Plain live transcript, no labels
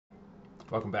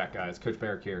Welcome back, guys. Coach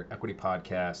Berek here, Equity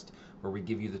Podcast, where we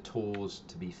give you the tools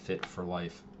to be fit for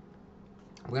life.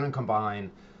 We're going to combine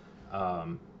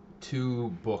two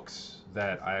books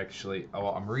that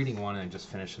I'm reading one and I just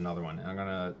finished another one. And I'm going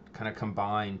to kind of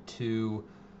combine two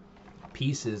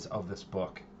pieces of this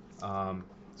book.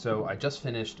 So I just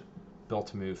finished Built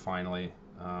to Move finally.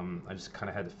 I just kind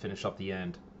of had to finish up the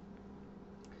end.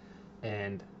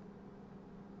 And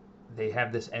they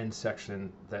have this end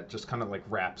section that just kind of like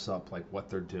wraps up like what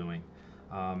they're doing,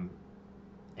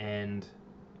 and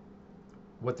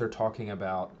what they're talking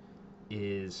about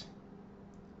is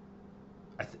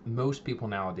most people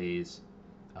nowadays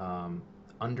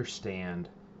understand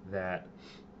that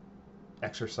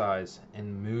exercise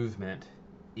and movement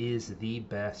is the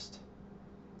best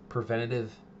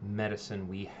preventative medicine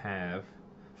we have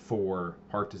for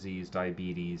heart disease,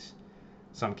 diabetes,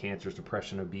 some cancers,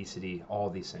 depression, obesity, all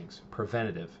these things.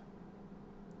 Preventative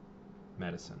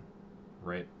medicine,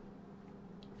 right?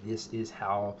 This is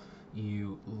how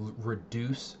you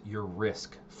reduce your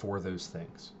risk for those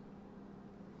things.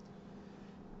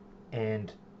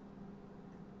 And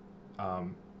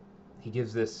he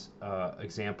gives this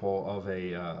example of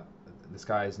this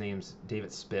guy's name's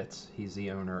David Spitz. He's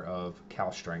the owner of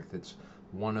Cal Strength. It's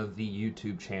one of the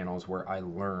YouTube channels where I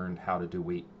learned how to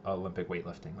do Olympic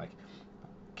weightlifting. Like,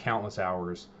 countless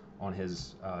hours on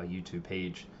his YouTube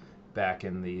page back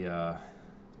in the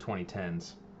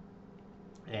 2010s,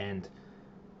 and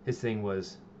his thing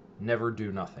was never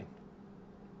do nothing.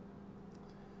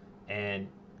 And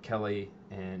Kelly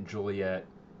and Juliet,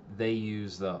 they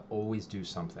use the always do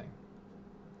something.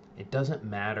 It doesn't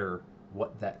matter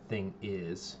what that thing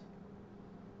is,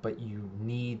 but you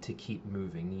need to keep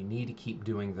moving. You need to keep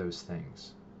doing those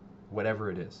things,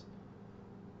 whatever it is.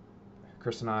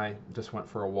 Chris and I just went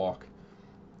for a walk.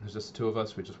 There's just the two of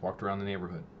us. We just walked around the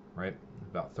neighborhood, right?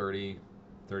 About 33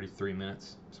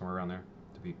 minutes, somewhere around there,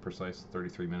 to be precise,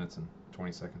 33 minutes and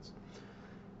 20 seconds.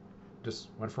 Just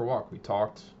went for a walk. We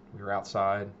talked. We were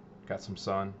outside, got some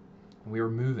sun, and we were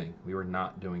moving. We were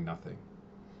not doing nothing.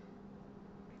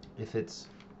 If it's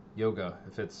yoga,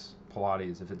 if it's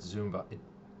Pilates, if it's Zumba,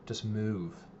 just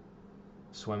move.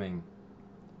 Swimming,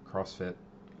 CrossFit,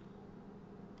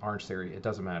 Orange Theory, it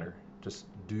doesn't matter. Just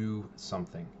do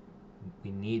something.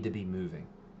 We need to be moving.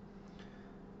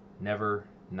 Never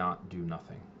not do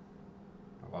nothing.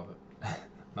 I love it.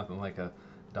 Nothing like a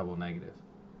double negative.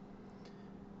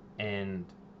 And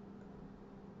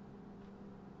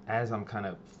as I'm kind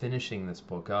of finishing this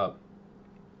book up,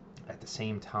 at the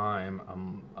same time,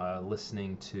 I'm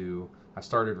I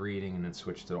started reading and then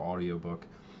switched to audiobook,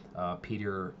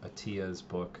 Peter Attia's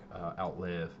book,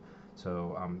 Outlive.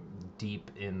 So I'm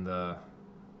deep in the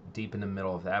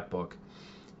middle of that book,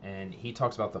 and he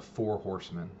talks about the four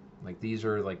horsemen. Like, these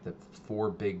are like the four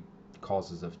big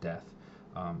causes of death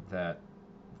that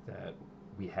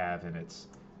we have, and it's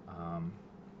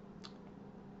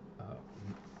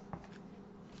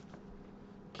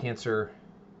cancer,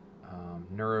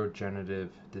 neurodegenerative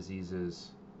diseases,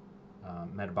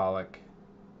 metabolic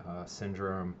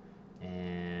syndrome,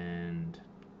 and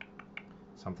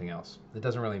something else. It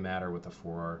doesn't really matter what the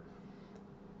four are.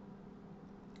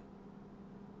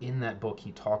 In that book,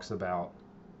 he talks about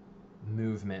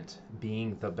movement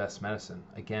being the best medicine.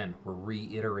 Again, we're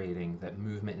reiterating that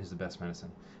movement is the best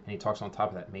medicine. And he talks on top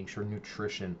of that, make sure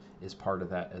nutrition is part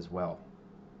of that as well.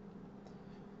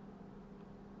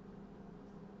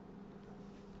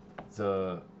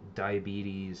 The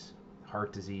diabetes,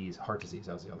 heart disease, that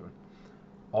was the other one.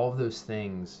 All of those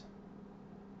things,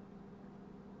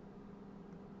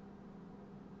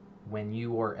 when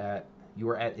you are at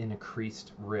an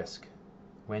increased risk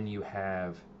when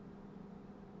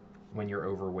you're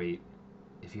overweight,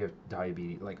 if you have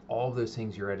diabetes, like all of those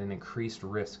things, you're at an increased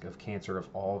risk of cancer, of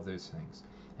all of those things.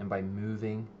 And by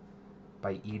moving,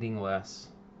 by eating less,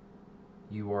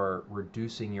 you are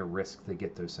reducing your risk to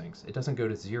get those things. It doesn't go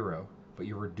to zero, but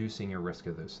you're reducing your risk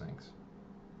of those things.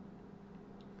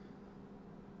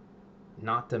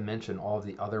 Not to mention all of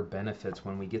the other benefits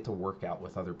when we get to work out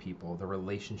with other people, the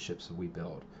relationships that we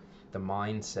build, the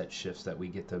mindset shifts that we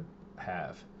get to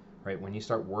have, right? When you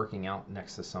start working out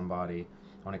next to somebody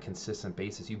on a consistent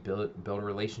basis, you build a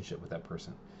relationship with that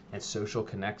person. And social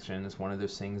connection is one of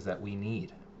those things that we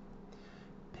need.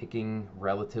 Picking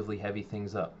relatively heavy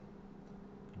things up,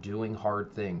 doing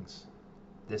hard things.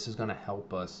 This is going to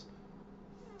help us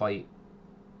fight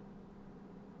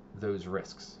those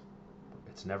risks.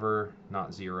 It's never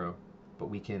not zero, but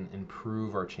we can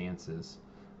improve our chances.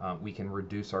 We can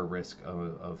reduce our risk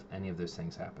of any of those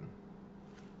things happen.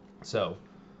 So,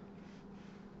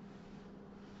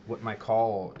 what my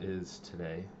call is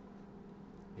today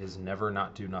is never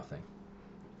not do nothing.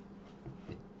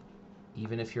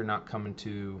 Even if you're not coming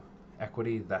to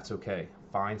equity, that's okay.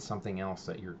 Find something else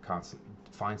that you're constant.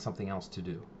 Find something else to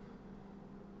do.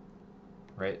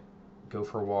 Right? Go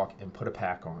for a walk and put a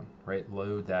pack on. Right?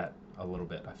 Load that a little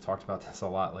bit. I've talked about this a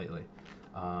lot lately.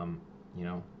 You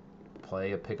know,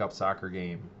 play a pickup soccer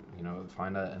game. You know,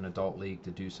 find an adult league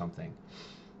to do something.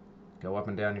 Go up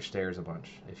and down your stairs a bunch.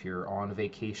 If you're on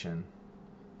vacation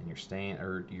and you're staying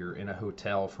or you're in a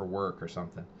hotel for work or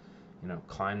something, you know,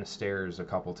 climb the stairs a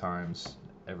couple times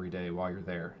every day while you're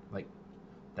there. Like,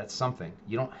 that's something.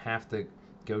 You don't have to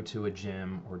go to a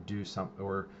gym or do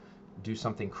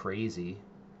something crazy.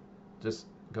 Just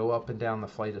go up and down the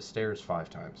flight of stairs 5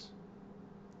 times.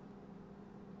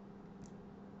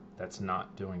 That's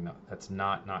not doing nothing. That's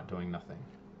not doing nothing.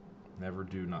 Never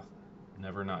do nothing.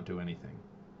 Never not do anything.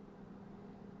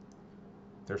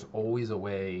 There's always a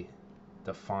way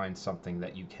to find something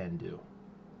that you can do.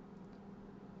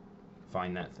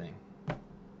 Find that thing.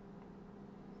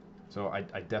 So I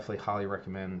definitely highly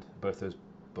recommend both those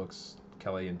books,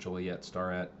 Kelly and Juliet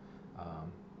Starrett.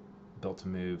 Built to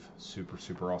Move,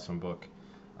 super awesome book.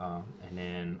 And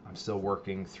then I'm still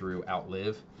working through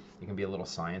Outlive. It can be a little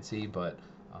sciencey, but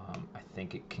I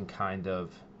think it can kind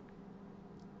of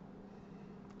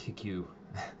kick you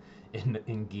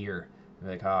in gear.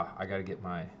 Like, I gotta get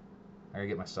my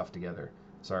stuff together.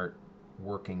 Start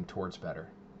working towards better.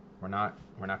 We're not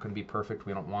going to be perfect.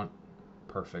 We don't want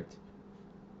perfect,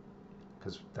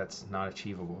 because that's not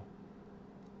achievable.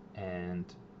 And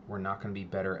we're not going to be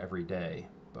better every day,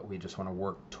 but we just want to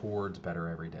work towards better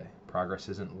every day. Progress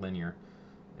isn't linear.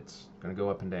 It's going to go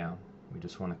up and down. We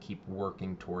just want to keep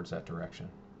working towards that direction.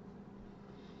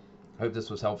 I hope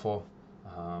this was helpful.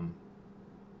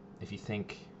 If you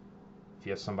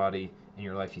have somebody in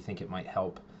your life you think it might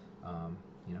help,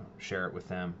 you know, share it with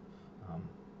them.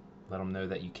 Let them know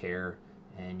that you care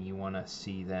and you want to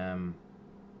see them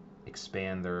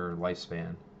expand their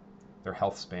lifespan, their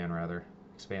health span rather,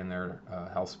 expand their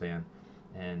health span,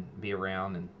 and be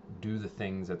around and do the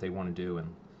things that they want to do,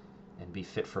 and be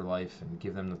fit for life, and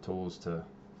give them the tools to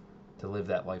live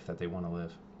that life that they want to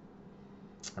live.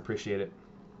 I appreciate it.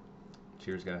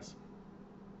 Cheers, guys.